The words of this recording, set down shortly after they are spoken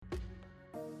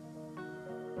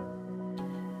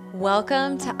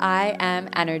Welcome to I Am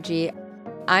Energy.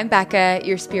 I'm Becca,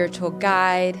 your spiritual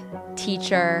guide,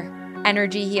 teacher,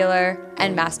 energy healer,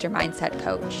 and master mindset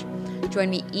coach.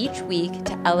 Join me each week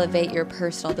to elevate your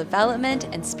personal development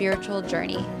and spiritual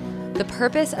journey. The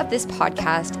purpose of this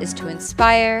podcast is to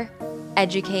inspire,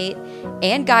 educate,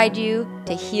 and guide you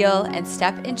to heal and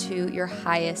step into your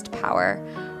highest power.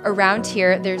 Around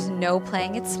here, there's no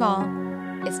playing it small.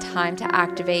 It's time to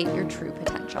activate your true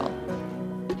potential.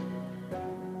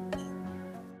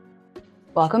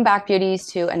 Welcome back, beauties,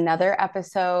 to another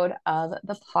episode of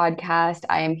the podcast.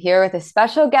 I am here with a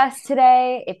special guest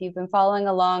today. If you've been following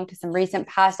along to some recent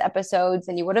past episodes,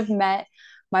 then you would have met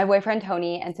my boyfriend,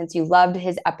 Tony. And since you loved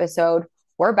his episode,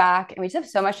 we're back. And we just have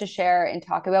so much to share and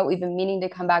talk about. We've been meaning to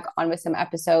come back on with some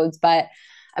episodes, but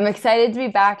I'm excited to be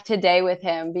back today with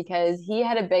him because he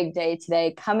had a big day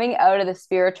today coming out of the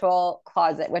spiritual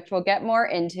closet, which we'll get more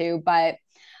into. But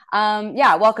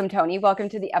welcome, Tony. Welcome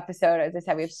to the episode. As I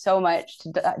said, we have so much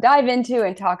to dive into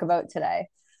and talk about today.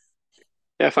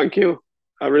 Yeah, thank you.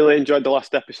 I really enjoyed the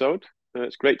last episode.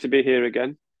 It's great to be here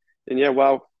again. And yeah,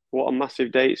 wow, what a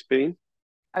massive day it's been.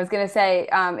 I was going to say,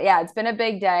 it's been a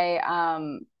big day.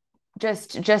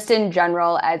 Just in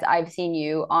general, as I've seen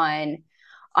you on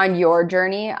your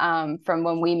journey from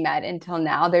when we met until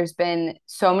now, there's been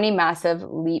so many massive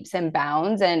leaps and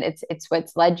bounds, and it's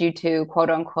what's led you to quote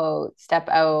unquote step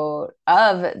out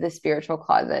of the spiritual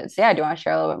closet. So yeah, do you want to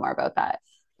share a little bit more about that?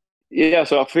 Yeah,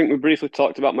 so I think we briefly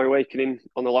talked about my awakening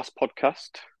on the last podcast.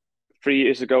 3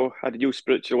 years ago, I had a huge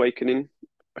spiritual awakening.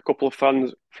 A couple of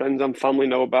friends and family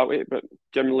know about it, but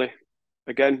generally,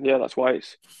 again, yeah, that's why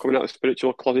it's coming out of the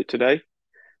spiritual closet today.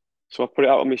 So I put it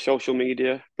out on my social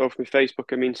media, both my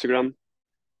Facebook and my Instagram,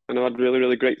 and I had really,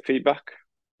 really great feedback.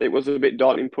 It was a bit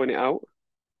daunting putting it out.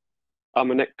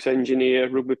 I'm an ex-engineer,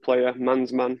 rugby player,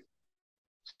 man's man.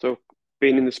 So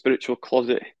being in the spiritual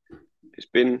closet, it's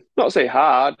been, not to say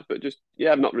hard, but just,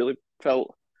 yeah, I've not really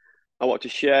felt I want to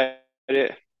share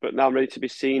it, but now I'm ready to be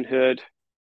seen, heard,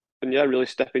 and yeah, really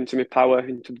step into my power,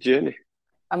 into the journey.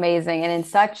 Amazing. And in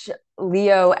such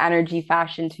Leo energy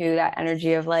fashion too, that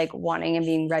energy of like wanting and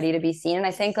being ready to be seen. And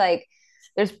I think like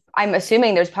I'm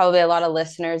assuming there's probably a lot of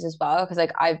listeners as well, because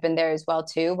like I've been there as well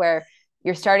too, where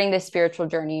you're starting this spiritual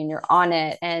journey and you're on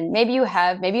it. And maybe you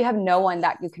have no one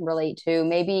that you can relate to.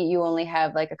 Maybe you only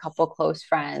have like a couple close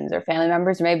friends or family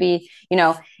members. Maybe,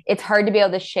 it's hard to be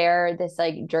able to share this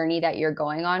like journey that you're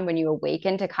going on when you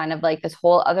awaken to kind of like this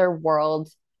whole other world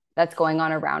that's going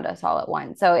on around us all at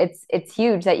once. So it's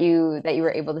huge that you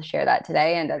were able to share that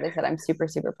today. And as I said, I'm super,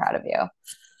 super proud of you.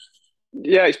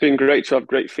 Yeah, it's been great to have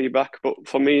great feedback, but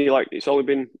for me, like it's only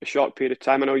been a short period of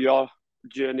time. I know your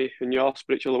journey and your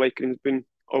spiritual awakening has been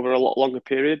over a lot longer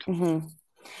period. Mm-hmm.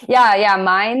 Yeah.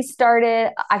 Mine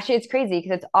started, actually, it's crazy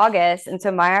because it's August. And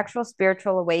so my actual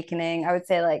spiritual awakening, I would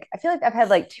say like, I feel like I've had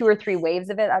like 2 or 3 waves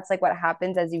of it. That's like what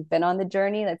happens as you've been on the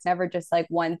journey. That's never just like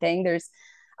one thing. There's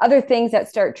other things that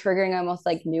start triggering almost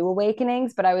like new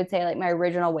awakenings. But I would say like my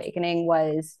original awakening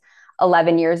was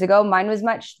 11 years ago. Mine was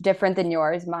much different than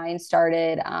yours. Mine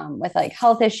started with like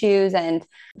health issues and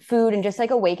food and just like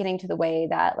awakening to the way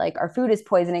that like our food is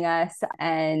poisoning us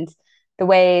and the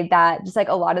way that just like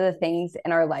a lot of the things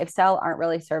in our lifestyle aren't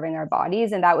really serving our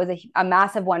bodies. And that was a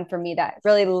massive one for me that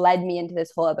really led me into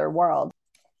this whole other world.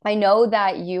 I know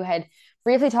that you had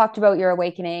briefly talked about your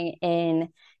awakening in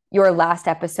your last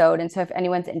episode. And so if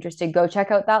anyone's interested, go check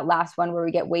out that last one where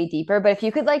we get way deeper. But if you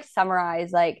could like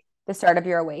summarize like the start of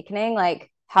your awakening,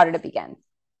 like how did it begin?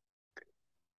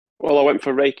 Well, I went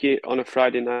for Reiki on a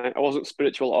Friday night. I wasn't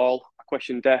spiritual at all. I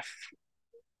questioned death.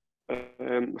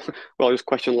 I just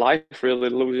questioned life, really,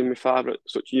 losing my father at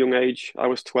such a young age. I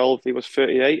was 12, he was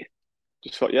 38.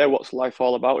 Just thought, yeah, what's life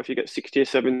all about if you get 60 or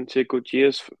 70 good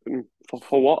years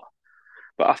for what?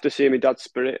 But after seeing my dad's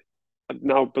spirit, I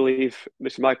now believe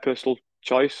this is my personal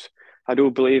choice. I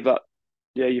do believe that,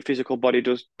 yeah, your physical body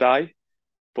does die,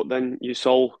 but then your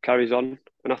soul carries on.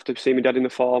 And after seeing my dad in the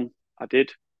form, I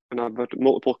did. And I've had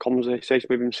multiple conversations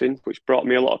with him since, which brought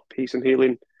me a lot of peace and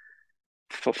healing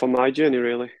for my journey,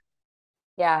 really.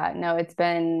 Yeah, no, it's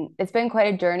been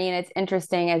quite a journey, and it's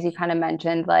interesting as you kind of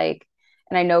mentioned, like,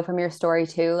 and I know from your story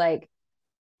too, like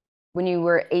when you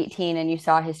were 18 and you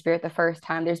saw his spirit the first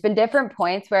time, there's been different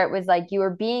points where it was like you were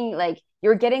getting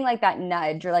like that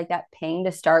nudge or like that ping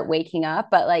to start waking up,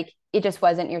 but like it just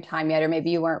wasn't your time yet, or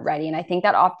maybe you weren't ready. And I think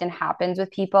that often happens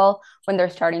with people when they're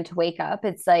starting to wake up.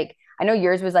 It's like, I know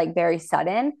yours was like very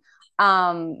sudden.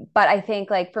 But I think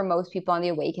like for most people on the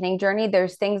awakening journey,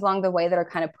 there's things along the way that are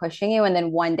kind of pushing you. And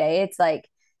then one day it's like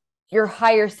your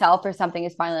higher self or something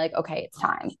is finally like, okay, it's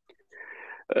time.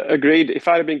 Agreed. If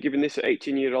I'd have been given this at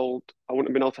 18-year-old, I wouldn't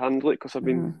have been able to handle it because I've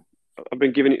been Mhm. I've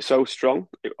been giving it so strong.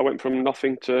 I went from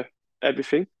nothing to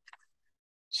everything.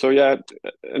 So yeah,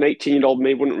 an 18-year-old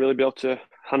me wouldn't really be able to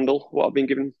handle what I've been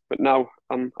given. But now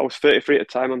I was 33 at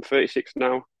the time. I'm 36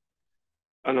 now,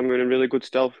 and I'm in a really good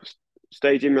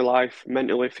stage in my life,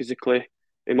 mentally, physically,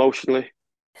 emotionally.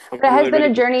 I'm But it has really been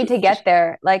ready a journey to to just get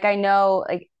there. Like I know,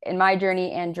 like in my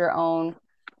journey and your own,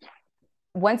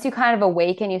 once you kind of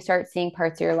awaken, you start seeing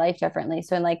parts of your life differently.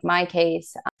 So in like my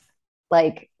case,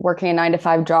 like working a 9 to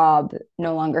 5 job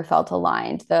no longer felt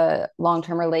aligned. The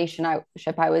long-term relationship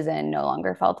I was in no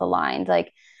longer felt aligned.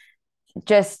 Like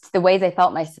just the ways I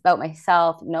felt about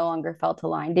myself no longer felt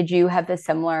aligned. Did you have a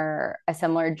similar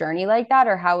journey like that,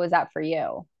 or how was that for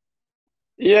you?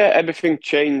 yeah, everything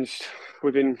changed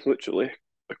within literally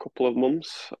a couple of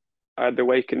months. I had the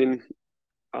awakening.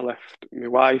 I left my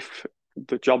wife,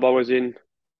 the job I was in.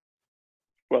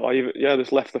 Well,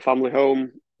 just left the family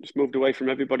home, just moved away from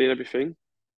everybody and everything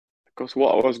because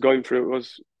what I was going through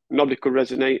was nobody could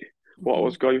resonate what I Mm-hmm.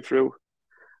 was going through,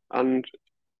 and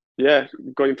yeah,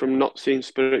 going from not seeing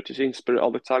spirit to seeing spirit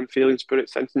all the time, feeling spirit,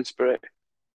 sensing spirit.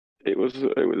 It was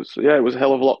a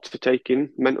hell of a lot to take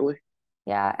in mentally.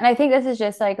 Yeah. And I think this is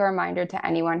just like a reminder to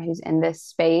anyone who's in this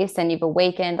space and you've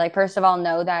awakened. Like, first of all,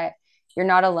 know that you're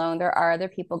not alone. There are other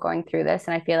people going through this.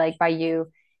 And I feel like by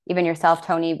you, even yourself,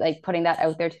 Tony, like putting that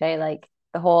out there today, like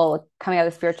the whole coming out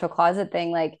of the spiritual closet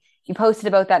thing, like you posted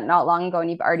about that not long ago and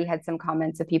you've already had some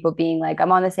comments of people being like,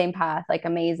 I'm on the same path, like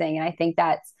amazing. And I think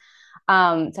that's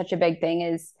such a big thing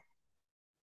is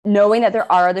knowing that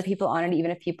there are other people on it, even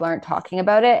if people aren't talking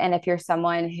about it. And if you're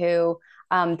someone who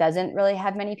doesn't really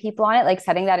have many people on it, like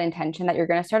setting that intention that you're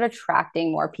going to start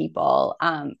attracting more people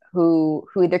who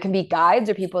either can be guides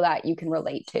or people that you can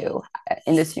relate to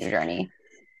in this new journey.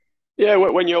 Yeah,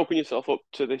 when you open yourself up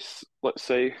to this, let's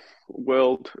say,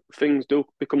 world, things do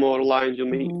become more aligned. You'll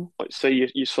meet, Mm-hmm. let's say,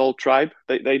 your soul tribe.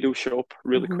 They do show up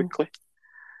really Mm-hmm. quickly.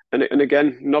 And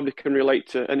again, nobody can relate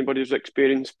to anybody's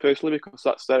experience personally because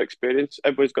that's their experience.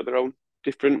 Everybody's got their own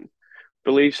different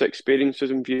beliefs,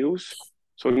 experiences, and views.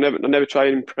 So I never try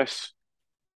and impress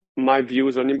my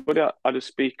views on anybody. I just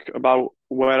speak about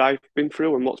where I've been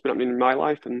through and what's been happening in my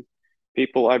life, and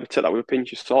people either take that with a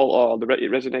pinch of salt or it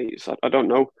resonates. I don't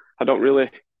know. I don't really.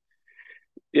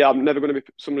 Yeah, I'm never going to be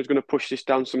somebody's going to push this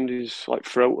down somebody's like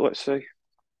throat. Let's say.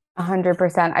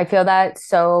 100%. I feel that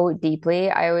so deeply.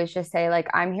 I always just say like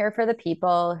I'm here for the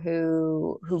people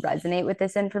who resonate with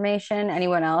this information.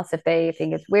 Anyone else, if they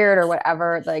think it's weird or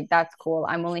whatever, like that's cool.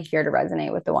 I'm only here to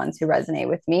resonate with the ones who resonate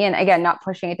with me. And again, not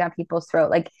pushing it down people's throat.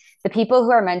 Like the people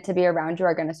who are meant to be around you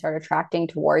are going to start attracting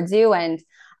towards you. And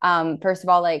first of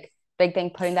all, like big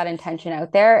thing, putting that intention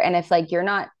out there. And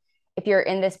if you're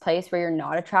in this place where you're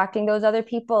not attracting those other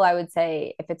people, I would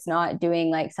say if it's not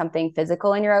doing like something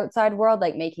physical in your outside world,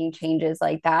 like making changes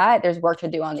like that, there's work to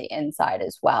do on the inside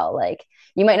as well. Like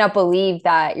you might not believe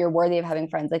that you're worthy of having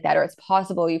friends like that, or it's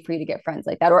possible for you to get friends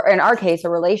like that, or in our case, a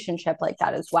relationship like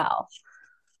that as well.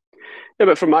 Yeah,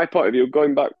 but from my point of view,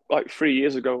 going back like 3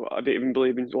 years ago, I didn't even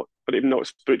believe in what I didn't even know what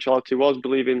spirituality was.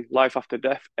 Believe in life after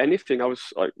death, anything. I was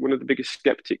like one of the biggest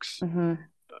skeptics. Mm-hmm.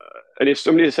 And if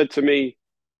somebody had said to me,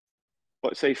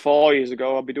 let's say 4 years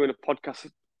ago, I'll be doing a podcast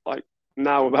like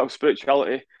now about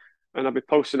spirituality, and I'll be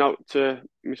posting out to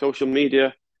my social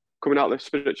media, coming out of the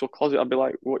spiritual closet, I'd be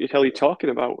like, "What the hell are you talking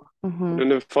about?" Mm-hmm. I'd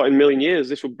never thought in a million years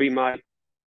this would be my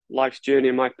life's journey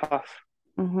and my path.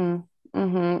 Mm-hmm.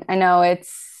 Mm-hmm. I know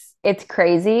it's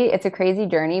crazy. It's a crazy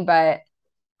journey, but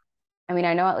I mean,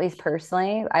 I know at least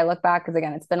personally, I look back because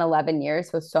again, it's been 11 years,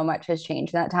 so much has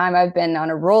changed in that time. I've been on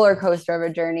a roller coaster of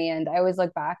a journey, and I always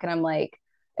look back and I'm like,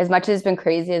 as much as it's been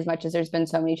crazy, as much as there's been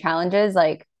so many challenges,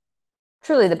 like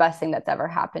truly the best thing that's ever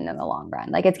happened in the long run.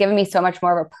 Like it's given me so much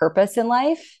more of a purpose in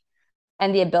life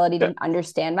and the ability Yeah, to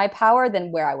understand my power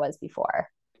than where I was before.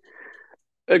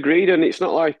 agreed. And it's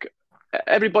not like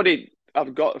everybody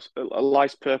have got a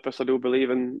life's purpose, I do believe,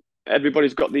 and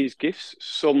everybody's got these gifts.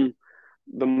 Some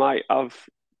them might have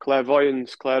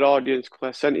clairvoyance, clairaudience,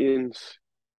 clairsentience,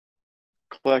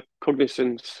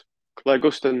 claircognizance,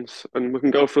 clairgustance, and we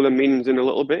can go through the meanings in a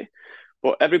little bit.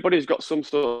 But everybody's got some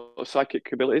sort of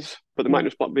psychic abilities, but they might Mm-hmm.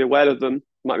 just not be aware of them,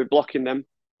 might be blocking them,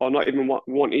 or not even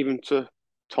want even to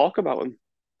talk about them.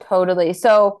 Totally.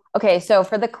 So, okay, so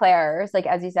for the clairs, like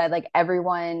as you said, like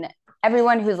everyone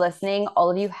who's listening, all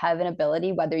of you have an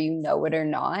ability whether you know it or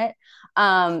not.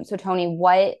 So Tony,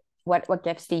 what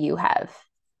gifts do you have?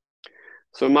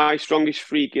 So my strongest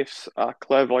three gifts are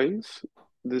clairvoyance.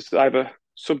 There's either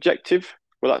subjective,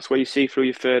 well, that's where you see through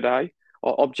your third eye,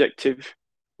 or objective,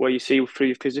 where you see through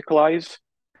your physical eyes.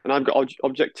 And I've got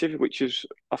objective, which is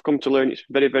I've come to learn it's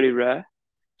very, very rare.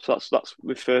 So that's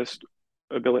the first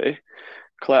ability.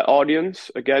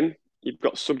 Clairaudience, again, you've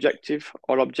got subjective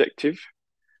or objective.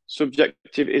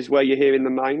 Subjective is where you're hearing the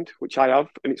mind, which I have,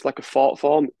 and it's like a thought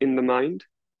form in the mind.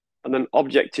 And then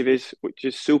objective is, which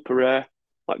is super rare,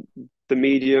 like the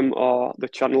medium or the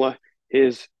channeler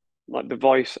hears like the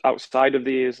voice outside of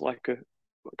the ears, like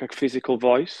a physical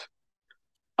voice.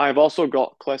 I've also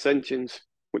got clairsentience,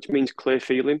 which means clear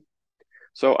feeling.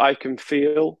 So I can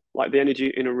feel like the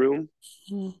energy in a room,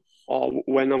 Mm-hmm. or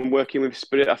when I'm working with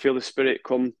spirit, I feel the spirit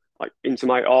come like into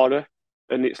my aura,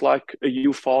 and it's like a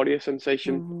euphoria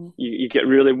sensation. You get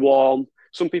really warm.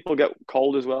 Some people get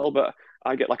cold as well, but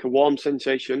I get like a warm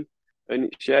sensation,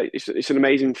 and it's an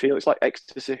amazing feel. It's like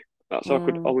ecstasy. That's how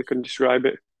Mm. we can describe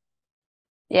it.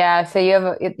 Yeah, so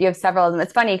you have several of them.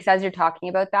 It's funny because as you're talking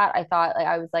about that, I thought like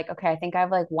I was like, okay, I think I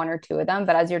have like one or two of them,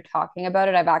 but as you're talking about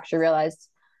it, I've actually realized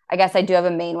I guess I do have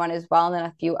a main one as well, and then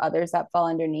a few others that fall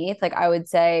underneath. Like I would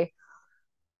say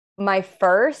my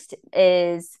first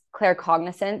is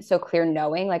claircognizant, so clear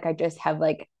knowing. Like I just have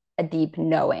like a deep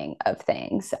knowing of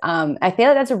things. I feel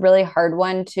like that's a really hard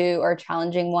one to or a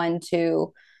challenging one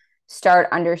to start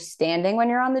understanding when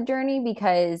you're on the journey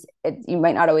because you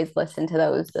might not always listen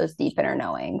to those deep inner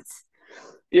knowings.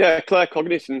 Yeah,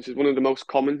 claircognizance is one of the most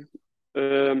common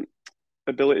um,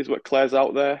 abilities what Claire's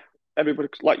out there. Everybody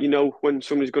like when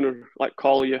somebody's gonna like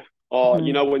call you, or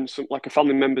Mhm. when some like a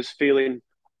family member's feeling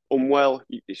unwell.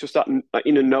 It's just that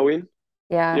inner knowing.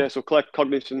 Yeah. Yeah, so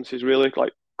claircognizance is really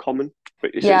like common,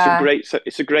 but Yeah. it's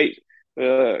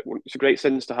a great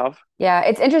sense to have. Yeah,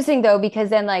 it's interesting though because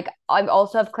then like I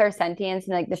also have clairsentience and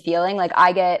like the feeling like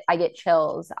I get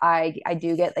chills. I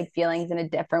do get like feelings in a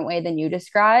different way than you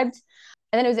described.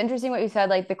 And then it was interesting what you said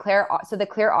like the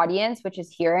clear audience which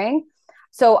is hearing.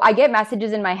 So I get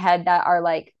messages in my head that are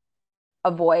like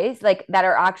a voice like that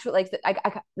are actually like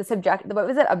the subject what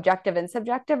was it objective and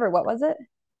subjective or what was it?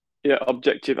 Yeah,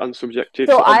 objective and subjective.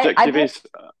 So So I've objective had is,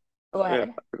 go yeah,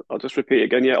 ahead. I'll just repeat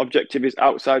again. Yeah, objective is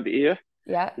outside the ear,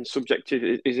 Yeah. and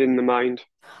subjective is in the mind.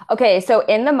 Okay, so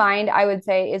in the mind I would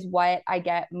say is what I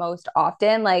get most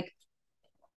often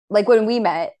like when we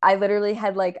met, I literally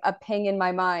had like a ping in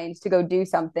my mind to go do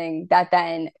something that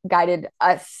then guided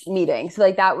us meeting. So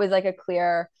like that was like a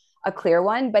clear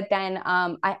one. But then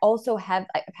I also I've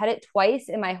had it twice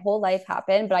in my whole life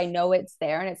happen, but I know it's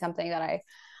there and it's something that I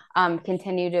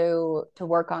continue to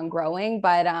work on growing.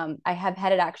 But I have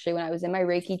had it actually when I was in my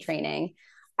Reiki training.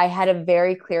 I had a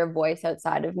very clear voice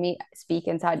outside of me speak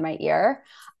inside my ear.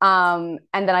 And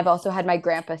then I've also had my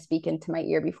grandpa speak into my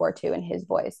ear before too in his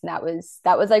voice. And that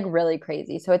was like really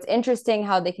crazy. So it's interesting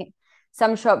how they can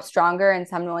some show up stronger and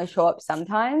some only show up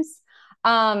sometimes.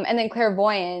 And then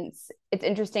clairvoyance, it's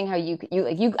interesting how you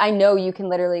I know you can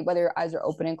literally whether your eyes are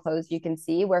open and closed, you can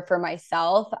see where for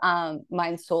myself,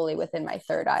 mine's solely within my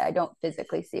third eye. I don't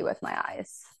physically see with my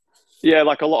eyes. Yeah,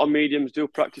 like a lot of mediums do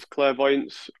practice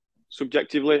clairvoyance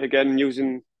subjectively. Again,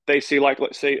 using they see like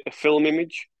let's say a film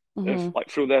image of Mm-hmm. like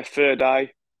through their third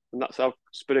eye, and that's how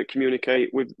spirit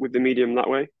communicate with the medium that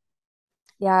way.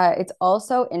 Yeah, it's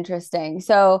also interesting.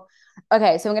 So,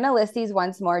 okay, so I'm gonna list these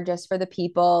once more just for the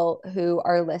people who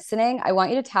are listening. I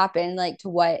want you to tap in like to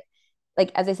what,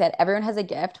 like as I said, everyone has a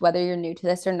gift, whether you're new to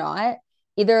this or not.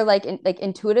 Either like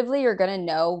intuitively, you're gonna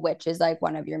know which is like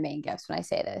one of your main gifts when I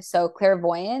say this. So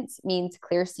clairvoyance means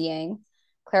clear seeing,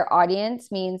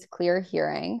 clairaudience means clear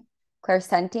hearing,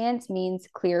 clairsentience means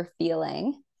clear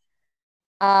feeling.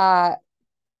 Uh,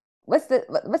 what's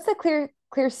the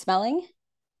clear smelling?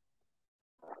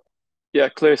 Yeah,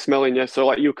 clear smelling. Yeah, so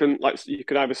like you can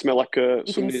either smell like You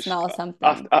can somebody's smell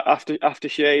something. after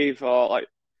shave, or like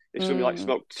if somebody like Mm.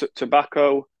 smoked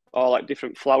tobacco, or like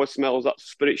different flower smells. That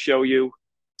spirit show you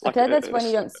I like feel like that's one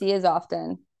you don't see as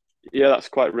often. yeah, that's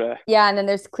quite rare. Yeah, and then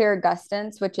there's clear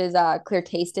gustance, which is clear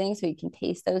tasting, so you can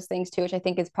taste those things too, which I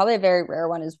think is probably a very rare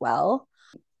one as well.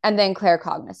 And then clear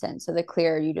cognizance, so the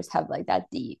clear you just have like that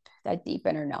deep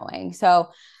inner knowing. So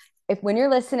if when you're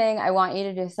listening, I want you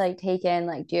to just like take in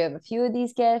like, do you have a few of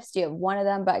these gifts? Do you have one of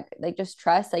them? But like just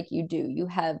trust like you do. You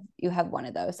have one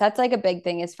of those. That's like a big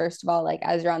thing is first of all, like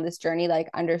as you're on this journey, like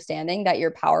understanding that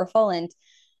you're powerful and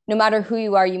no matter who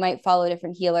you are, you might follow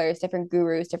different healers, different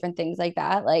gurus, different things like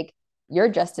that. Like you're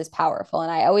just as powerful.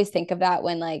 And I always think of that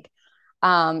when like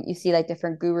you see like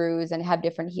different gurus and have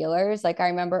different healers. Like I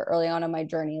remember early on in my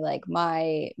journey, like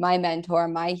my mentor,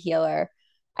 my healer,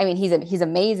 I mean, he's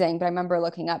amazing, but I remember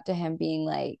looking up to him being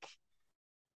like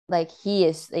he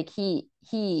is like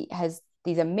he has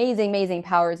these amazing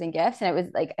powers and gifts. And it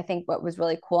was like I think what was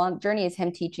really cool on the journey is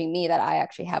him teaching me that I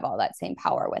actually have all that same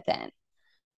power within.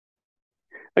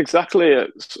 Exactly,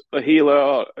 it's a healer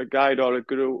or a guide or a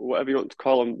guru, whatever you want to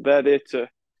call them. They're there to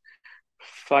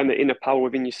find the inner power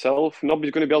within yourself.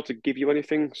 Nobody's going to be able to give you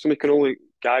anything. Somebody can only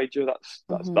guide you.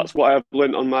 Hmm. That's what I've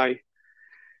learned on my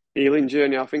healing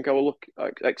journey. I think I will look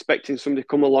expecting somebody to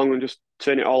come along and just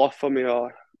turn it all off for me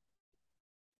or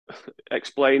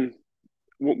explain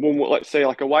one, let's say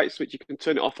like a white switch, you can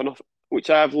turn it off and off, which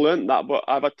I have learned that, but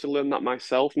I've had to learn that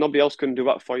myself. Nobody else can do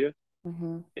that for you.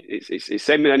 Hmm. It's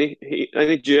same in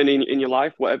any journey in your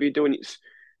life, whatever you're doing, it's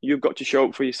you've got to show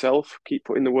up for yourself, keep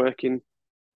putting the work in,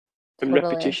 and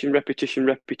Totally.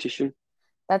 repetition.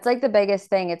 That's like the biggest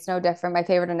thing. It's no different. My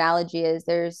favorite analogy is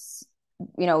there's,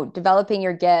 developing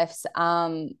your gifts,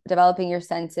 developing your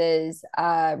senses,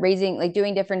 raising, like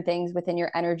doing different things within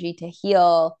your energy to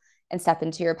heal and step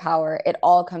into your power. It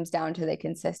all comes down to the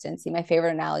consistency. My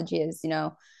favorite analogy is,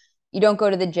 you don't go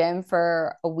to the gym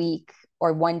for a week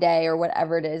or one day or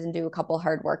whatever it is and do a couple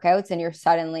hard workouts and you're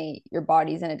suddenly your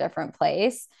body's in a different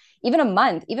place. Even a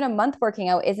month working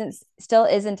out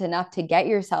isn't enough to get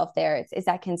yourself there. It's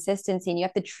that consistency and you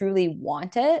have to truly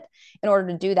want it in order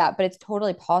to do that, but it's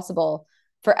totally possible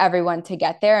for everyone to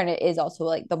get there, and it is also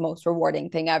like the most rewarding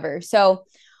thing ever. So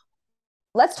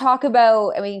let's talk about,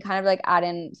 and we can kind of like add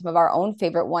in some of our own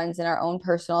favorite ones and our own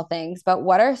personal things, but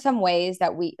what are some ways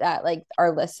that like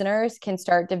our listeners can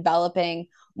start developing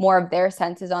more of their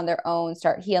senses on their own,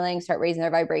 start healing, start raising their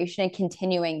vibration and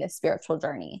continuing this spiritual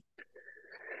journey?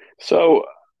 So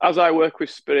as I work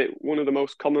with spirit, one of the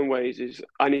most common ways is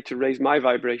I need to raise my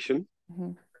vibration,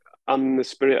 Mm-hmm. and the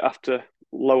spirit have to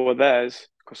lower theirs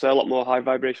because they're a lot more high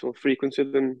vibrational frequency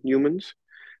than humans.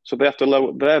 So they have to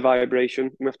lower their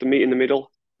vibration. We have to meet in the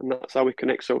middle, and that's how we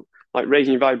connect. So, like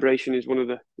raising your vibration is one of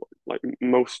the like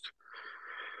most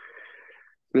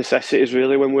necessities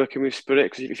really when working with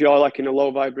spirit. Because if you're like in a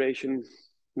low vibration,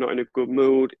 not in a good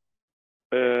mood,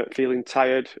 feeling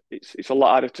tired, it's a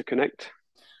lot harder to connect.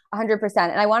 100%.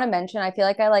 And I want to mention, I feel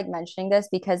like I like mentioning this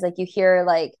because like you hear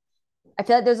like I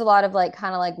feel like there's a lot of like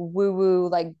kind of like woo woo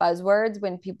like buzzwords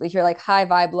when people hear like high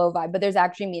vibe, low vibe, but there's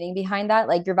actually meaning behind that.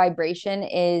 Like your vibration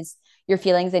is your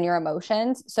feelings and your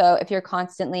emotions. So if you're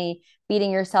constantly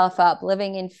beating yourself up,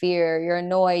 living in fear, you're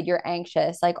annoyed, you're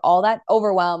anxious, like all that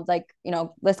overwhelmed, like,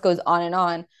 list goes on and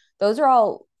on. Those are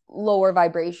all lower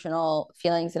vibrational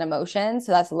feelings and emotions.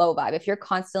 So that's low vibe. If you're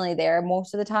constantly there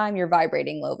most of the time, you're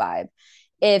vibrating low vibe.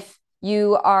 If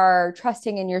you are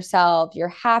trusting in yourself, you're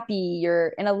happy,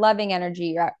 you're in a loving energy,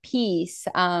 you're at peace,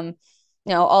 all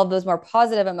of those more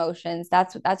positive emotions,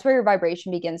 that's where your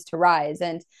vibration begins to rise.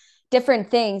 And different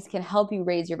things can help you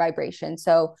raise your vibration.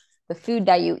 So the food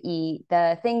that you eat,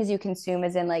 the things you consume,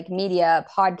 as in like media,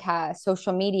 podcasts,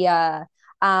 social media,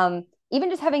 even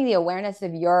just having the awareness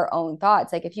of your own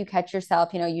thoughts. Like if you catch yourself,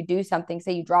 you do something,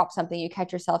 say you drop something, you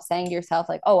catch yourself saying to yourself,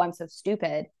 like, oh, I'm so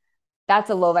stupid. That's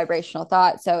a low vibrational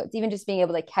thought. So it's even just being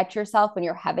able to catch yourself when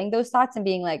you're having those thoughts and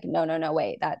being like, no, no, no,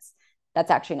 wait, that's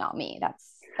actually not me.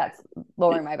 That's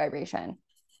lowering my vibration.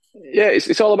 Yeah,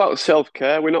 it's all about self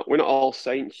care. We're not all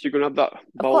saints. You're gonna have that Of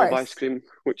bowl of ice course. cream,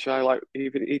 which I like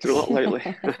even eating a lot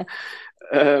lately.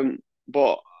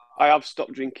 But I have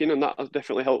stopped drinking, and that has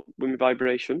definitely helped with my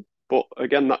vibration. But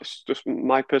again, that's just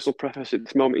my personal preference at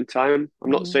this moment in time.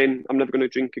 I'm not Mm-hmm. saying I'm never going to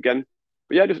drink again,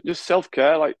 but yeah, just self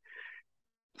care, like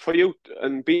for you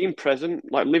and being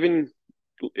present, like living.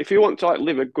 If you want to like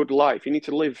live a good life, you need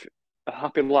to live a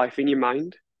happy life in your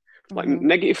mind. Like Mm-hmm.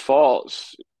 negative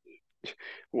thoughts,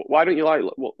 why don't you like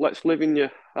let's live in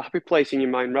your a happy place in your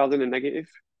mind rather than a negative?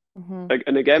 Mm-hmm.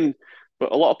 And again,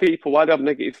 but a lot of people why they have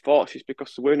negative thoughts is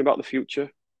because they're worrying about the future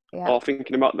Yeah. or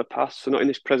thinking about the past, so not in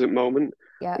this present moment.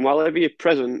 Yeah. And while you're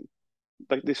present,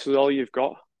 like this is all you've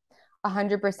got.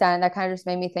 100%. That kind of just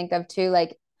made me think of too,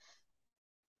 like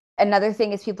another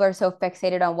thing is people are so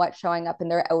fixated on what's showing up in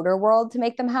their outer world to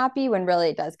make them happy when really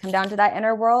it does come down to that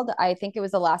inner world. I think it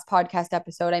was the last podcast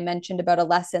episode I mentioned about a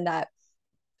lesson that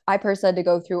I personally had to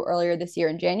go through earlier this year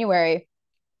in January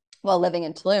while living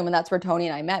in Tulum. And that's where Tony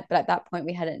and I met. But at that point,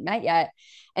 we hadn't met yet.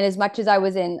 And as much as I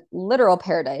was in literal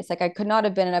paradise, like I could not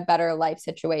have been in a better life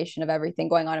situation of everything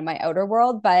going on in my outer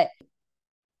world. But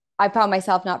I found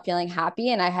myself not feeling happy.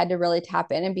 And I had to really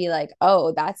tap in and be like,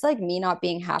 oh, that's like me not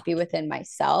being happy within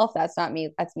myself. That's not me.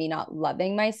 That's me not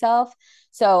loving myself.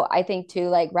 So I think too,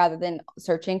 like rather than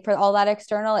searching for all that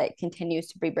external, it continues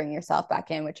to bring yourself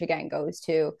back in, which again goes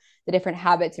to the different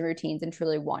habits and routines and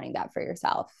truly wanting that for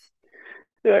yourself.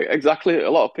 Yeah, exactly. A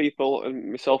lot of people,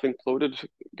 and myself included,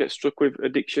 get struck with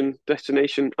addiction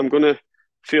destination. I'm gonna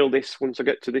feel this once I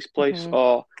get to this place, Mm-hmm.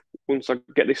 or once I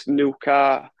get this new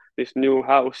car, this new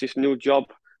house, this new job.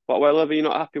 But wherever you're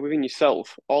not happy within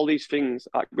yourself, all these things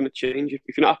are going to change.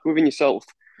 If you're not happy within yourself,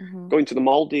 Mm-hmm. going to the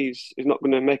Maldives is not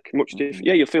going to make much difference. Mm-hmm.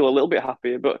 Yeah, you'll feel a little bit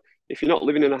happier, but if you're not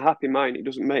living in a happy mind, it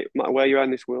doesn't matter where you are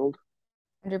in this world.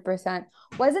 100%.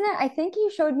 Wasn't it? I think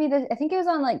you showed me this. I think it was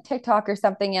on like TikTok or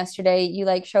something yesterday. You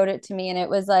like showed it to me and it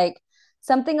was like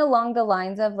something along the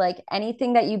lines of like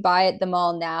anything that you buy at the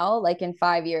mall now, like in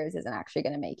 5 years, isn't actually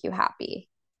going to make you happy.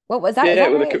 What was that? Is Yeah,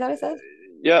 that with right? Is that what it says?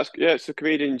 it's the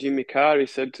comedian Jimmy Carr. He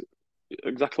said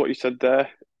exactly what you said there.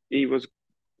 He was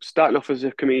starting off as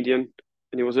a comedian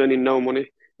and he was earning no money.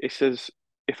 He says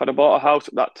if I'd have bought a house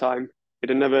at that time, he'd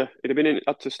have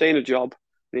had to stay in a job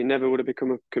and he never would have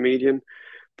become a comedian.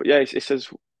 But yeah, it says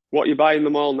what you buy in the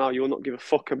mall now, you will not give a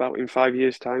fuck about in 5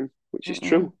 years' time, which is Mm-mm.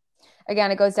 true. Again,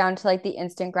 it goes down to like the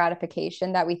instant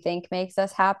gratification that we think makes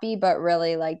us happy, but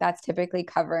really like that's typically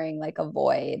covering like a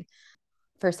void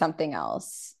for something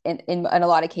else in a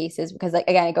lot of cases because like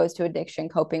again it goes to addiction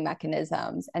coping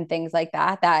mechanisms and things like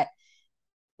that that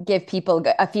give people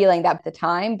a feeling that at the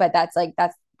time but that's like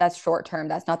that's short term,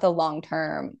 that's not the long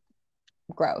term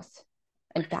growth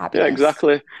and Yeah, happiness.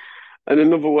 exactly. And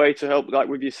another way to help, like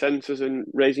with your senses and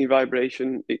raising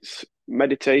vibration, it's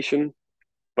meditation.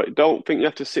 But don't think you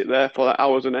have to sit there for like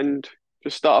hours on end.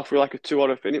 Just start off with like a 2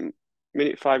 hour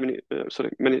minute 5 minute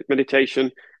minute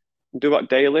meditation. And do that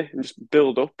daily and just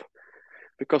build up.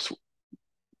 Because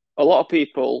a lot of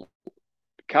people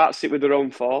can't sit with their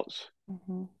own thoughts.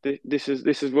 Mm-hmm. This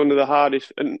is one of the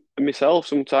hardest, and myself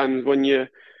sometimes when you're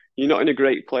not in a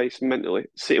great place mentally,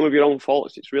 sitting with your own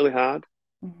thoughts, it's really hard.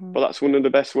 Mm-hmm. But that's one of the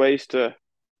best ways to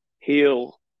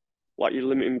heal like your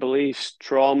limiting beliefs,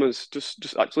 traumas.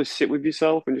 Just actually sit with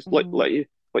yourself and just Mm-hmm.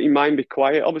 let your mind be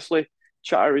quiet. Obviously,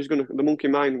 chatter is gonna the monkey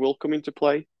mind will come into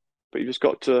play, but you just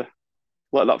got to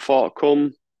let that thought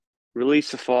come,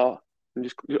 release the thought, and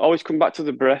just always come back to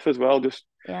the breath as well. Just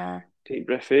Yeah. deep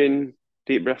breath in,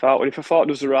 deep breath out. And if a thought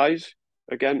does arise,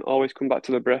 again, always come back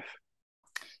to the breath.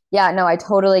 Yeah, no, I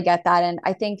totally get that. And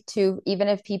I think too, even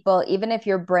if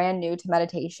you're brand new to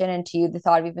meditation and to you, the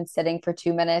thought of even sitting for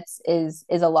 2 minutes is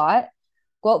a lot.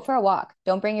 Go out for a walk.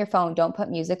 Don't bring your phone. Don't put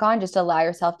music on. Just allow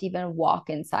yourself to even walk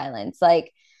in silence.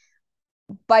 Like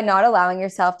by not allowing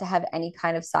yourself to have any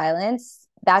kind of silence,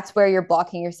 that's where you're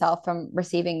blocking yourself from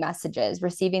receiving messages,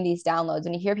 receiving these downloads.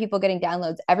 When you hear people getting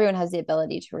downloads, everyone has the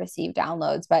ability to receive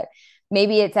downloads, but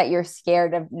maybe it's that you're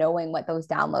scared of knowing what those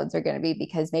downloads are going to be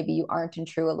because maybe you aren't in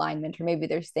true alignment, or maybe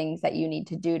there's things that you need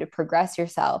to do to progress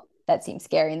yourself that seem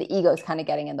scary, and the ego is kind of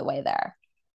getting in the way there.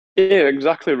 Yeah,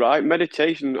 exactly right.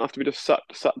 Meditation have to be just sat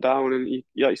down, and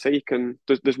like you say, you can.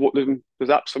 There's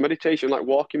apps for meditation, like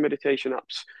walking meditation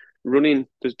apps, running.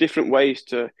 There's different ways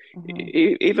to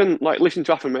Mm-hmm. even like listen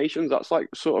to affirmations. That's like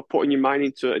sort of putting your mind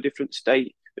into a different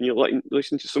state, and you're letting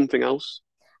listen to something else.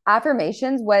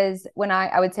 Affirmations was when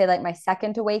I would say like my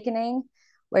second awakening,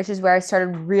 which is where I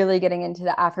started really getting into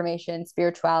the affirmation,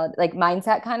 spirituality, like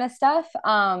mindset kind of stuff,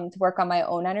 to work on my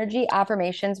own energy.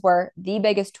 Affirmations were the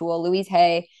biggest tool. Louise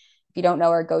Hay, if you don't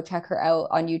know her, go check her out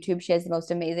on YouTube. She has the most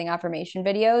amazing affirmation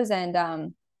videos.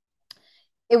 And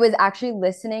it was actually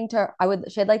listening to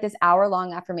she had like this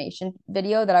hour-long affirmation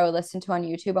video that I would listen to on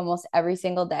YouTube almost every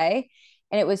single day.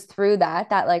 And it was through that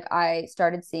like I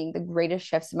started seeing the greatest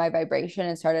shifts in my vibration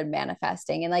and started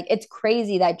manifesting. And like it's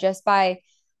crazy that just by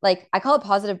like I call it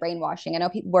positive brainwashing. I know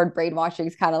word brainwashing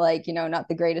is kind of like, not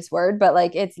the greatest word, but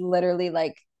like it's literally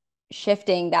like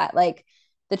shifting that like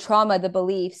the trauma, the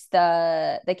beliefs,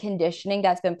 the conditioning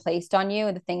that's been placed on you,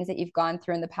 and the things that you've gone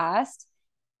through in the past.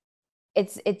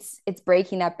 It's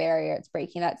breaking that barrier, it's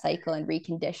breaking that cycle and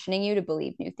reconditioning you to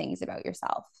believe new things about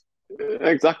yourself.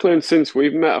 Exactly. And since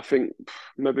we've met, I think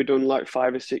maybe done like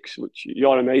 5 or 6, which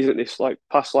you're amazing at this, like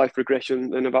past life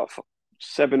regression, and about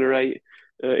 7 or 8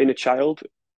 in a child.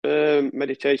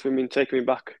 Meditation has been taking me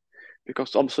back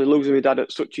because obviously losing my dad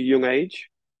at such a young age.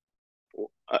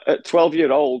 At 12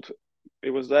 year old, he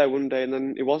was there one day and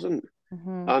then he wasn't.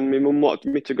 Mm-hmm. And my mum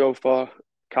wanted me to go for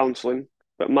counselling,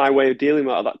 but my way of dealing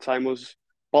with it at that time was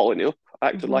bottling it up. I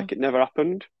acted Mm-hmm. like it never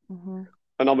happened, Mm-hmm.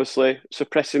 and obviously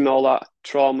suppressing all that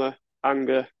trauma,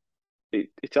 anger. It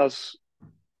has.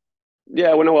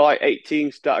 Yeah, when I was like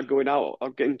 18, started going out, I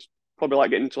was getting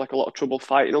into like a lot of trouble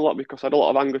fighting a lot because I had a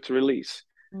lot of anger to release,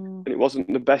 Mm-hmm. and it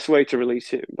wasn't the best way to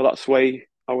release it. But that's the way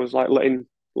I was like letting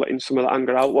some of that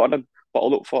anger out. What I'd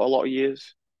bottled up for a lot of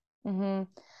years. Mm-hmm.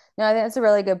 No, I think that's a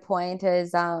really good point.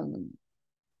 Is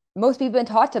most people have been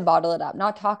taught to bottle it up,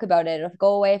 not talk about it. It'll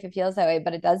go away if it feels that way,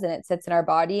 but it doesn't. It sits in our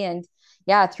body, and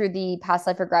yeah, through the past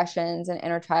life regressions and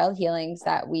inner child healings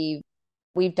that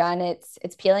we've done,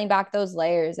 it's peeling back those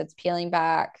layers. It's peeling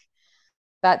back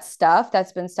that stuff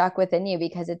that's been stuck within you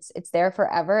because it's there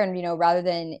forever. And rather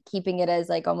than keeping it as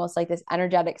like almost like this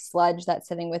energetic sludge that's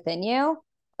sitting within you,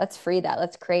 let's free that.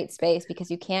 Let's create space, because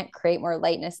you can't create more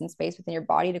lightness and space within your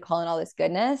body to call in all this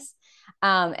goodness,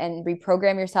 and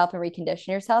reprogram yourself and recondition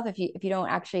yourself if you don't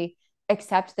actually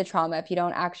accept the trauma, if you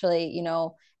don't actually,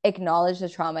 acknowledge the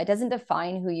trauma. It doesn't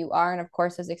define who you are. And of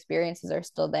course, those experiences are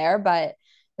still there, but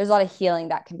there's a lot of healing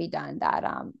that can be done that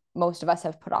most of us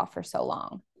have put off for so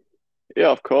long. Yeah,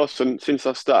 of course. And since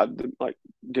I started like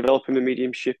developing the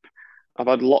mediumship, I've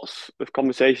had lots of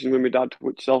conversations with my dad,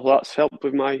 which that's helped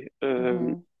with my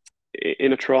Mm-hmm.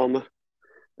 inner trauma,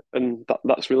 and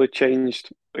that's really changed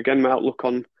again my outlook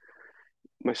on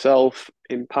myself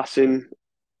in passing.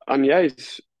 And yeah,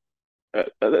 at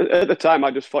the time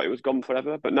I just thought it was gone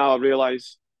forever, but now I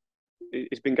realise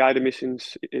it's been guiding me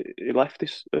since he left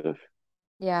this earth.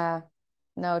 Yeah.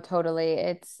 No, totally.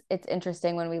 It's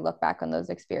interesting when we look back on those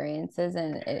experiences,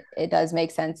 and it does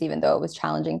make sense, even though it was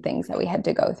challenging things that we had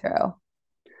to go through.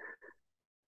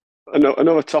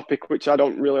 Another topic which I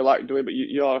don't really like doing, but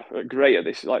you're great at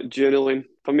this, like journaling.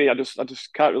 For me, I just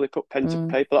can't really put pen to Mm.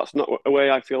 paper. That's not a way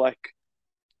I feel like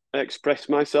I express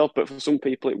myself. But for some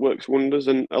people, it works wonders,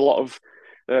 and a lot of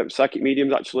psychic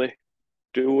mediums actually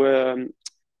do.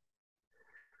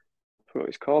 What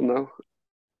it's called now,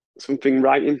 something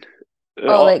writing,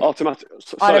 Oh, like automatic.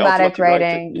 Sorry, automatic automatic writing.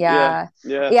 writing. Yeah,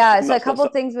 Yeah. yeah, Yeah. and So a that's couple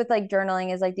of things with like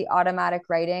journaling is like the automatic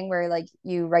writing, where like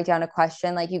you write down a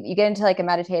question, like you get into like a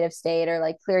meditative state, or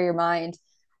like clear your mind,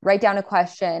 write down a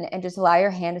question and just allow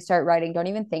your hand to start writing. Don't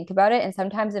even think about it. And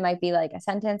sometimes it might be like a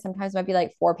sentence, sometimes it might be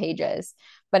like 4 pages,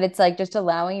 but it's like just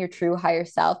allowing your true higher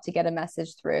self to get a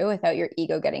message through without your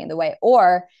ego getting in the way,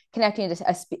 or connecting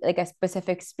to like a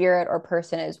specific spirit or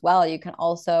person as well. You can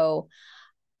also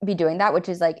be doing that, which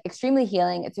is like extremely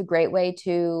healing. It's a great way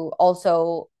to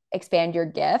also expand your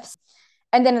gifts.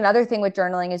 And then another thing with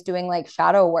journaling is doing like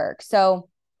shadow work. So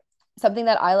something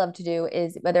that I love to do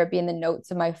is, whether it be in the notes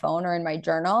of my phone or in my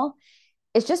journal,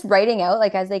 it's just writing out,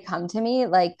 like as they come to me,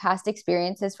 like past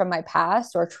experiences from my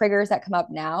past or triggers that come up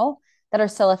now that are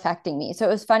still affecting me. So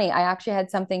it was funny. I actually had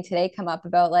something today come up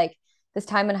about like this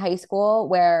time in high school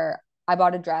where I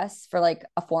bought a dress for like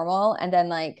a formal, and then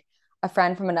like a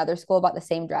friend from another school bought the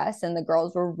same dress, and the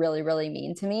girls were really, really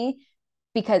mean to me,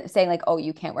 because saying like, oh,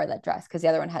 you can't wear that dress because the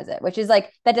other one has it, which is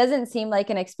like, that doesn't seem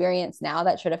like an experience now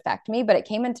that should affect me, but it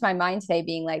came into my mind today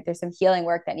being like, there's some healing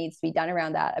work that needs to be done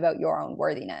around that, about your own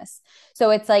worthiness. So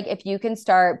it's like, if you can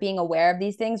start being aware of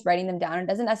these things, writing them down, it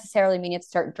doesn't necessarily mean you have to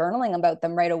start journaling about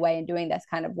them right away and doing this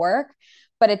kind of work,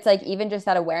 but it's like, even just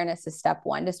that awareness is step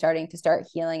one to start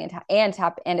healing and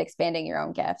tap and expanding your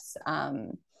own gifts.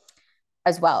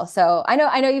 As well. So I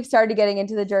know you've started getting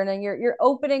into the journaling. You're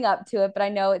opening up to it, but I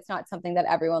know it's not something that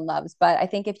everyone loves. But I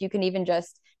think if you can even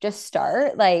just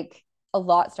start, like a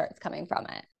lot starts coming from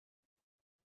it.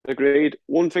 agreed.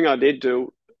 One thing I did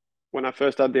do when I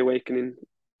first had the awakening,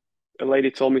 a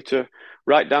lady told me to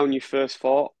write down your first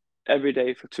thought every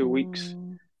day for 2 weeks,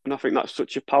 Mm. and I think that's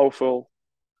such a powerful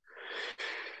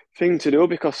thing to do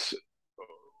because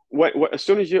as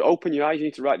soon as you open your eyes, you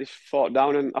need to write this thought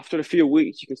down, and after a few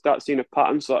weeks, you can start seeing a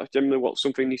pattern. So that's generally what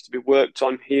something needs to be worked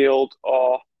on, healed,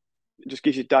 or it just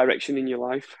gives you direction in your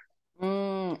life.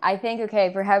 I think,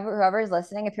 okay, for whoever's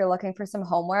listening, if you're looking for some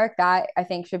homework, that I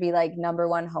think should be like number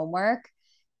one homework,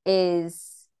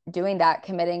 is doing that,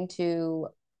 committing to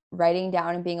writing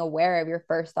down and being aware of your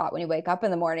first thought when you wake up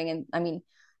in the morning. And I mean,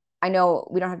 I know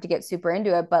we don't have to get super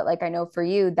into it, but like I know for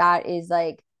you, that is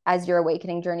like, as your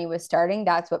awakening journey was starting,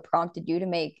 that's what prompted you to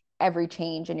make every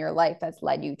change in your life that's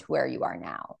led you to where you are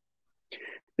now.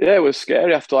 Yeah, it was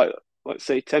scary after like let's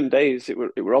say 10 days. It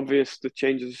were obvious the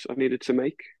changes I needed to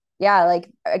make. Yeah, like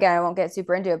again, I won't get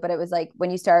super into it, but it was like when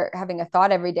you start having a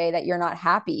thought every day that you're not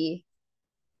happy,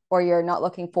 or you're not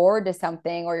looking forward to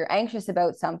something, or you're anxious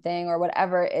about something, or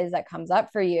whatever it is that comes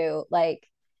up for you, like,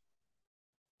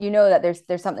 you know that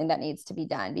there's something that needs to be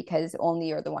done, because only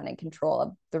you're the one in control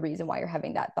of the reason why you're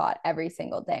having that thought every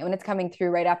single day. When it's coming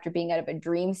through right after being out of a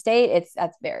dream state,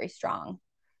 that's very strong.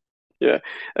 Yeah,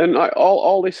 and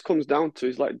all this comes down to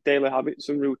is like daily habits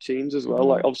and routines as well.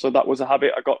 Like Mm-hmm. obviously that was a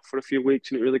habit I got for a few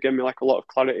weeks, and it really gave me like a lot of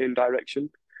clarity and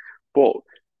direction. But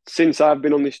since I've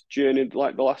been on this journey,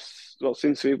 like the last, well,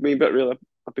 since we've been, but really,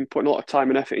 I've been putting a lot of time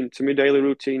and effort into my daily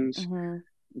routines,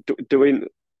 Mm-hmm. doing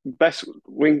best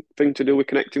thing to do with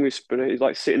connecting with spirit is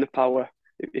like sit in the power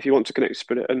if you want to connect with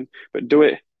spirit, and but do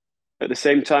it at the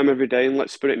same time every day and let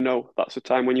spirit know that's the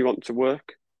time when you want to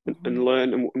work Mm-hmm. and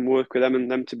learn and work with them and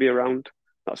them to be around.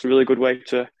 That's a really good way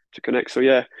to connect. So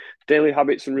yeah, daily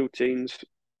habits and routines,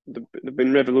 they've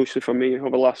been revolutionary for me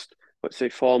over the last, let's say,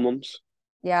 4 months.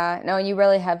 Yeah, no, you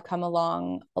really have come a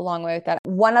long way with that.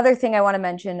 One other thing I want to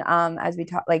mention, as we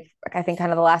talk, like I think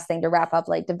kind of the last thing to wrap up,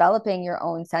 like developing your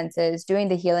own senses, doing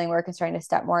the healing work and starting to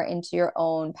step more into your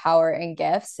own power and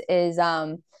gifts is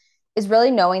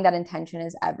really knowing that intention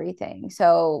is everything.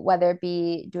 So whether it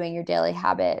be doing your daily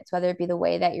habits, whether it be the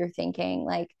way that you're thinking,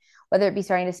 like whether it be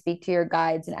starting to speak to your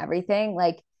guides and everything,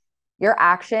 like your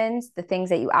actions, the things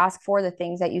that you ask for, the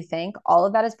things that you think, all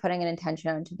of that is putting an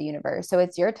intention out into the universe. So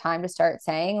it's your time to start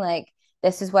saying, like,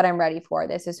 this is what I'm ready for.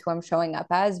 This is who I'm showing up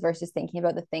as versus thinking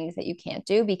about the things that you can't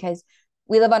do because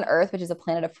we live on Earth, which is a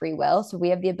planet of free will. So we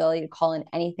have the ability to call in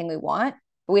anything we want,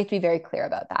 but we have to be very clear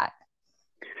about that.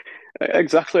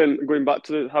 Exactly, and going back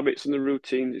to the habits and the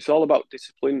routines, it's all about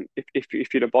discipline. If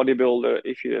you're a bodybuilder,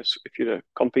 if you're a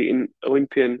competing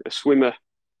Olympian, a swimmer,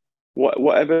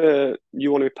 whatever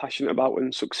you want to be passionate about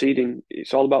and succeeding,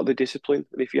 it's all about the discipline.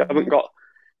 And if you haven't Mm-hmm. got,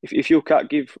 if you can't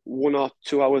give 1 or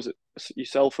 2 hours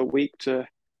yourself a week to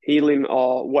healing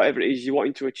or whatever it is you're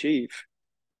wanting to achieve,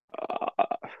 I,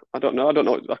 I don't know. I don't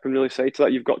know what I can really say to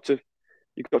that. You've got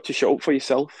to show up for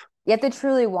yourself. You have to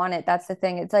truly want it. That's the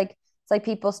thing. It's like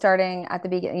people starting at the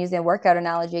beginning, using a workout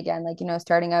analogy again, like,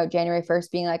 starting out January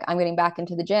 1st, being like, I'm getting back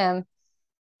into the gym.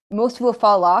 Most people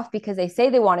fall off because they say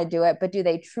they want to do it, but do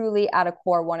they truly at a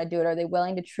core want to do it? Are they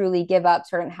willing to truly give up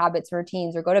certain habits,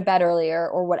 routines, or go to bed earlier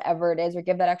or whatever it is, or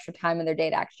give that extra time in their day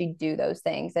to actually do those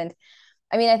things? And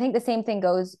I mean, I think the same thing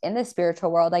goes in the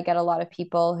spiritual world. I get a lot of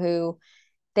people who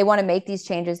they want to make these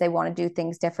changes, they want to do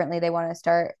things differently, they want to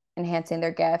start enhancing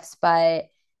their gifts, but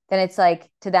then it's like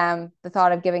to them the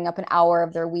thought of giving up an hour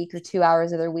of their week or 2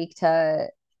 hours of their week to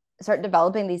start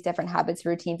developing these different habits,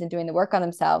 routines, and doing the work on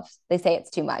themselves, they say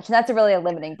it's too much. And that's a really a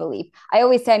limiting belief. I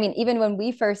always say, I mean, even when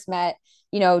we first met,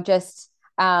 just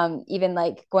even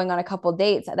like going on a couple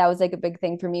dates, that was like a big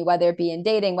thing for me, whether it be in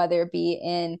dating, whether it be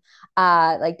in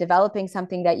like developing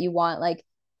something that you want. Like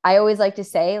I always like to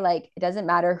say, like, it doesn't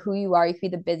matter who you are, you could be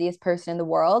the busiest person in the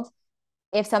world.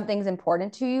 If something's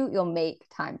important to you, you'll make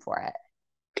time for it.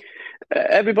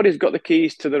 Everybody's got the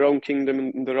keys to their own kingdom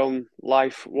and their own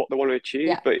life, what they want to achieve,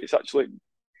 Yeah. but it's actually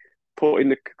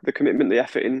putting the commitment, the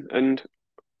effort in, and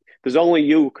there's only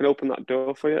you who can open that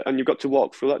door for you, and you've got to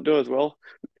walk through that door as well.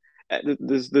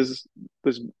 There's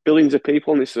billions of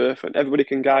people on this earth, and everybody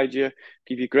can guide you,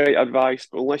 give you great advice,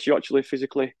 but unless you actually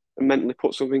physically and mentally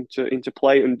put something into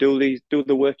play and do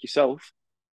the work yourself,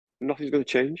 nothing's going to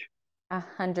change.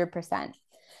 100%.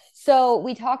 So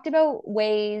we talked about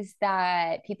ways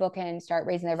that people can start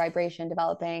raising their vibration,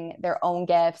 developing their own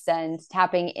gifts, and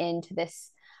tapping into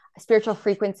this spiritual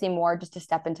frequency more, just to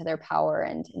step into their power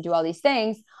and do all these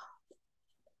things.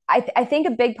 I think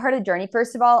a big part of the journey,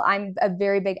 first of all, I'm a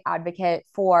very big advocate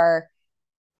for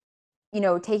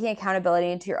taking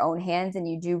accountability into your own hands, and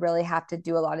you do really have to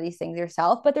do a lot of these things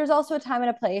yourself, but there's also a time and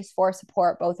a place for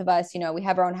support. Both of us, we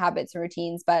have our own habits and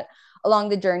routines, but along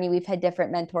the journey we've had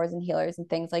different mentors and healers and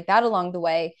things like that along the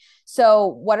way. So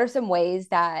what are some ways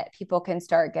that people can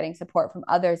start getting support from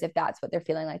others if that's what they're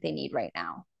feeling like they need right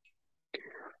now?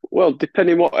 Well,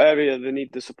 depending what area they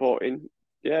need the support in,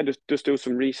 yeah, just do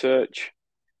some research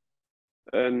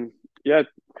and yeah,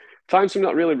 find something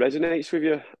that really resonates with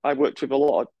you. I've worked with a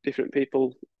lot of different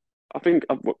people. I think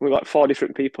I've worked with like 4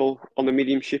 different people on the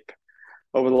mediumship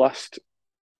over the last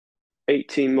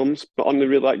 18 months, but only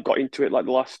really like got into it like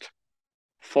the last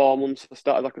 4 months. I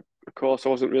started like a course I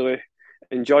wasn't really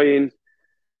enjoying.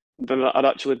 Then I'd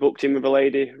actually booked in with a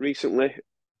lady recently,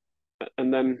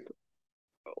 and then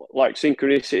like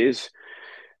synchronicities,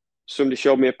 somebody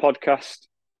showed me a podcast,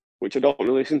 which I don't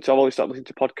really listen to. I've only started listening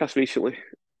to podcasts recently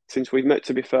since we've met,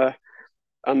 to be fair.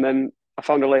 And then I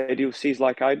found a lady who sees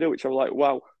like I do, which I was like,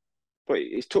 wow. But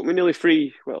it's took me nearly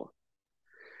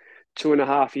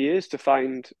 2.5 years to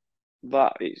find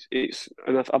that.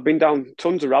 And I've been down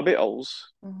tons of rabbit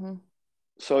holes. Mm-hmm.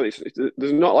 So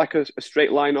there's not like a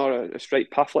straight line or a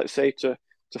straight path, let's say, to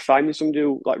finding somebody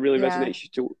who like really Yeah. resonates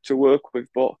you to work with.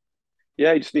 But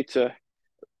yeah, you just need to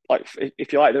like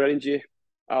if you like their energy,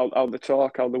 how they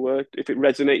talk, how they work. If it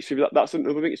resonates with you, that's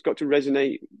another thing. It's got to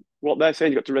resonate. What they're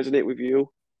saying, it's got to resonate with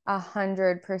you.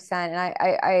 100%.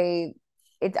 And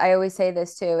I always say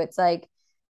this too. It's like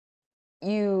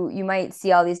you might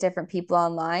see all these different people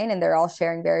online and they're all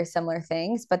sharing very similar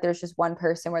things, but there's just one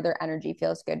person where their energy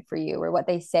feels good for you, or what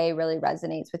they say really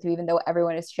resonates with you, even though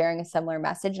everyone is sharing a similar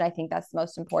message. And I think that's the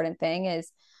most important thing,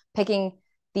 is picking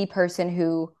the person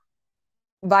who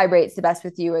vibrates the best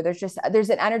with you, or there's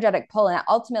an energetic pull. And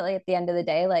ultimately at the end of the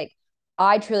day, like,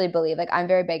 I truly believe, like, I'm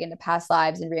very big into past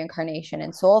lives and reincarnation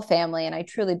and soul family, and I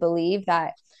truly believe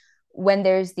that when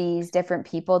there's these different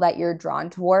people that you're drawn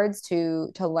towards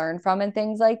to learn from and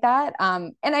things like that.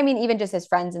 And I mean, even just as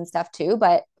friends and stuff too,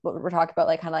 but we're talking about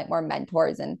like kind of like more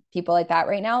mentors and people like that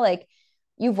right now. Like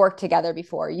you've worked together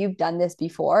before, you've done this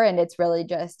before, and it's really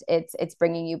just it's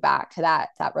bringing you back to that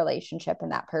relationship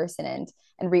and that person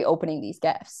and reopening these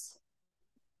gifts.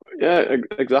 Yeah,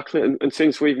 exactly. And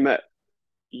since we've met,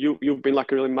 you've been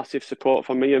like a really massive support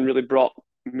for me and really brought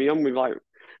me on with like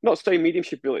not saying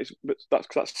mediumship abilities, but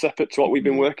that's separate to what we've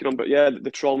been Mm-hmm. working on. But yeah, the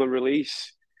trauma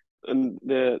release and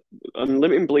the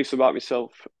unlimiting beliefs about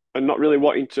myself and not really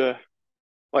wanting to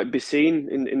like be seen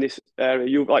in this area.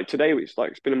 You like today,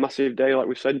 it's been a massive day, like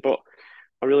we said, but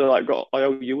I really like got I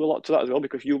owe you a lot to that as well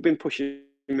because you've been pushing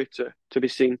me to be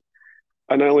seen.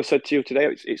 And I only said to you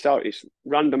today, it's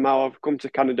random how I've come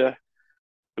to Canada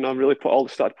and I've really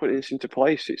started putting this into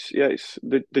place. It's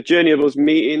the journey of us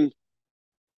meeting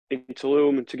in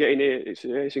Tulum and to getting here.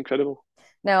 It's incredible.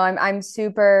 No, I'm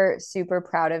super super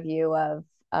proud of you of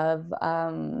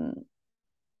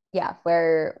yeah,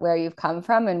 where you've come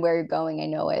from and where you're going. I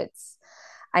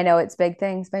know it's big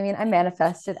things, but I mean, I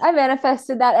manifested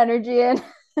that energy in.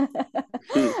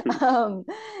 um,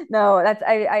 no,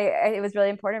 it was really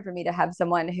important for me to have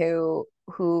someone who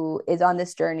is on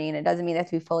this journey, and it doesn't mean they have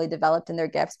to be fully developed in their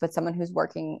gifts, but someone who's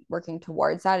working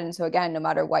towards that. And so again, no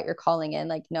matter what you're calling in,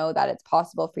 like know that it's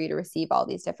possible for you to receive all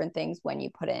these different things when you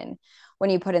put in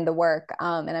the work.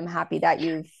 And I'm happy that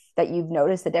you've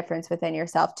noticed the difference within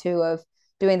yourself too of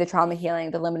doing the trauma healing,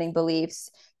 the limiting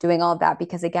beliefs, doing all of that.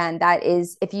 Because again, that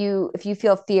is if you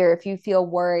feel fear, if you feel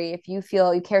worry, if you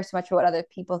feel you care so much about what other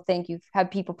people think, you have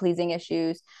people pleasing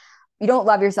issues, you don't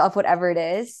love yourself, whatever it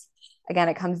is. Again,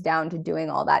 it comes down to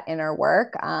doing all that inner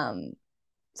work.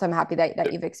 So I'm happy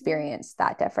that you've experienced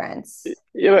that difference.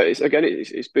 Yeah, it's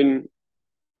been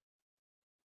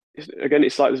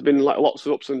it's like there's been like lots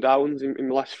of ups and downs in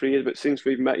the last 3 years, but since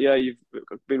we've met, yeah, you've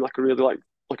been like a really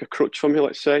like a crutch for me,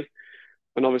 let's say,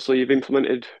 and obviously you've done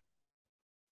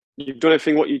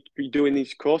everything what you do in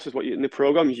these courses, what you in the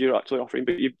programs you're actually offering,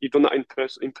 but you've done that in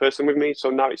person with me. So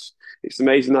now it's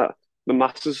amazing that the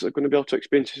masses are going to be able to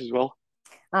experience this as well.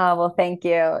 Oh, well, thank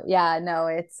you. Yeah, no,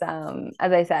 it's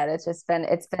as I said,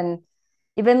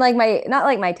 you've been like my not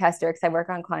like my tester because I work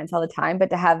on clients all the time,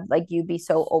 but to have like you be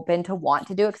so open to want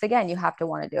to do it because again, you have to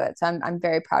want to do it. So I'm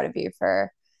very proud of you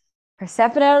for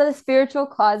stepping out of the spiritual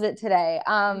closet today.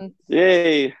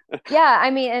 Yay! Yeah,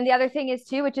 I mean, and the other thing is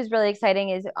too, which is really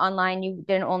exciting, is online. You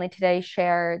didn't only today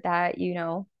share that,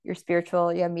 your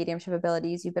spiritual, you have mediumship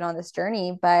abilities, you've been on this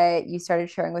journey, but you started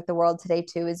sharing with the world today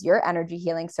too, is your energy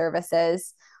healing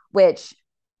services, which,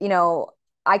 you know,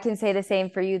 I can say the same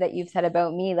for you that you've said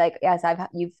about me. Like, yes,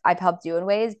 I've helped you in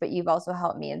ways, but you've also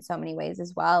helped me in so many ways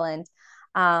as well. And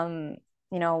um,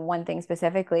 one thing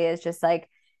specifically is just like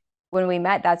when we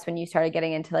met, that's when you started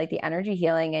getting into like the energy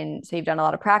healing. And so you've done a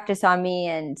lot of practice on me.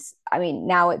 And I mean,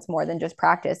 now it's more than just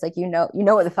practice. Like, you know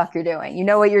what the fuck you're doing. You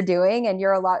know what you're doing. And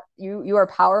you are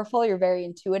powerful. You're very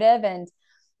intuitive. And,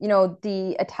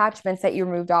 the attachments that you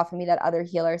removed off of me that other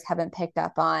healers haven't picked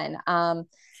up on.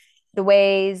 The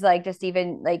ways like just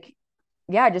even like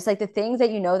yeah, just like the things that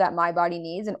that my body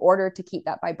needs in order to keep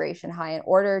that vibration high, in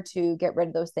order to get rid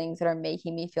of those things that are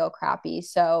making me feel crappy.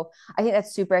 So I think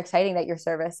that's super exciting that your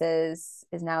service is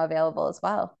now available as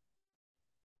well.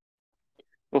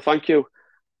 Well, thank you.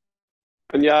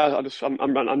 And yeah,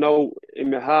 I know in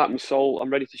my heart, my soul, I'm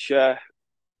ready to share.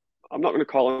 I'm not going to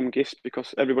call them gifts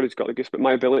because everybody's got the gifts, but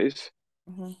my abilities.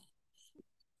 Mm-hmm.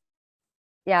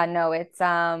 Yeah, no, it's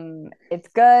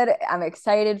good. I'm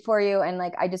excited for you. And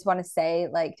like I just want to say,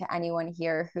 like, to anyone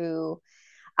here who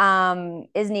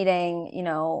is needing,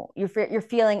 you're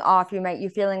feeling off, you're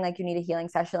feeling like you need a healing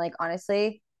session. Like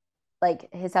honestly, like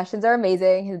his sessions are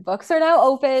amazing. His books are now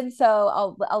open.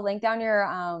 So I'll link down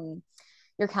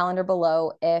your calendar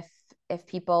below if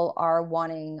people are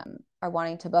wanting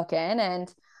to book in.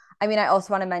 And I mean, I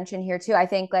also want to mention here too, I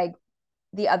think like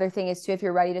the other thing is too, if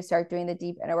you're ready to start doing the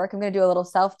deep inner work, I'm going to do a little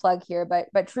self plug here,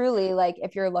 but truly, like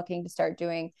if you're looking to start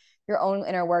doing your own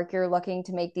inner work, you're looking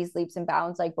to make these leaps and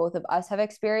bounds, like both of us have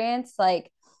experienced, like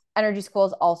energy school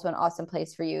is also an awesome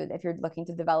place for you if you're looking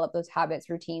to develop those habits,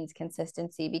 routines,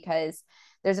 consistency, because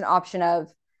there's an option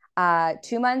of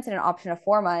 2 months and an option of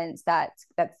 4 months that's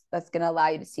going to allow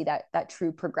you to see that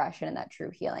true progression and that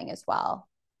true healing as well.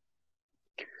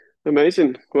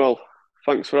 Amazing. Well,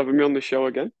 thanks for having me on the show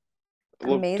again. I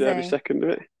loved every Amazing. second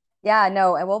of it. Yeah,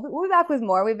 no, and we'll be back with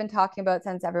more. We've been talking about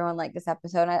since everyone liked this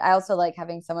episode. I also like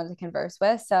having someone to converse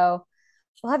with. So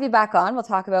we'll have you back on. We'll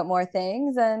talk about more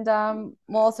things, and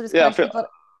we'll also just Yeah, kind of keep it.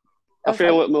 I Oh,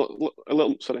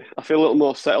 feel sorry. I feel a little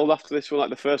more settled after this one. Like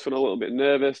the first one, a little bit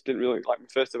nervous. Didn't really like my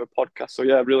first ever podcast. So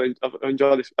yeah, really, I've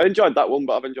enjoyed this. I enjoyed that one,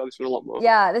 but I've enjoyed this one a lot more.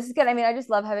 Yeah, this is good. I mean, I just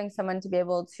love having someone to be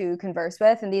able to converse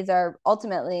with. And these are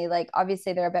ultimately like,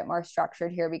 obviously, they're a bit more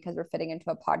structured here because we're fitting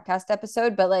into a podcast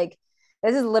episode, but like,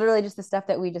 this is literally just the stuff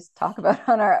that we just talk about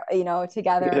on our,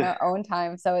 together in Yeah, our own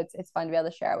time. So it's fun to be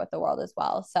able to share it with the world as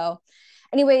well. So,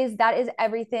 anyways, that is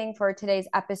everything for today's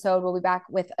episode. We'll be back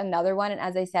with another one. And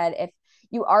as I said, if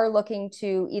you are looking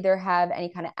to either have any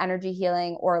kind of energy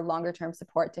healing or longer term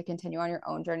support to continue on your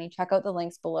own journey, check out the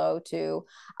links below to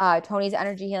Tony's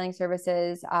energy healing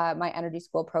services, my energy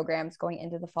school programs going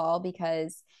into the fall,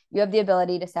 because you have the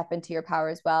ability to step into your power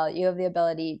as well. You have the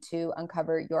ability to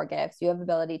uncover your gifts. You have the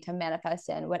ability to manifest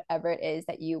in whatever it is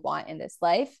that you want in this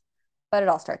life. But it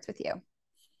all starts with you.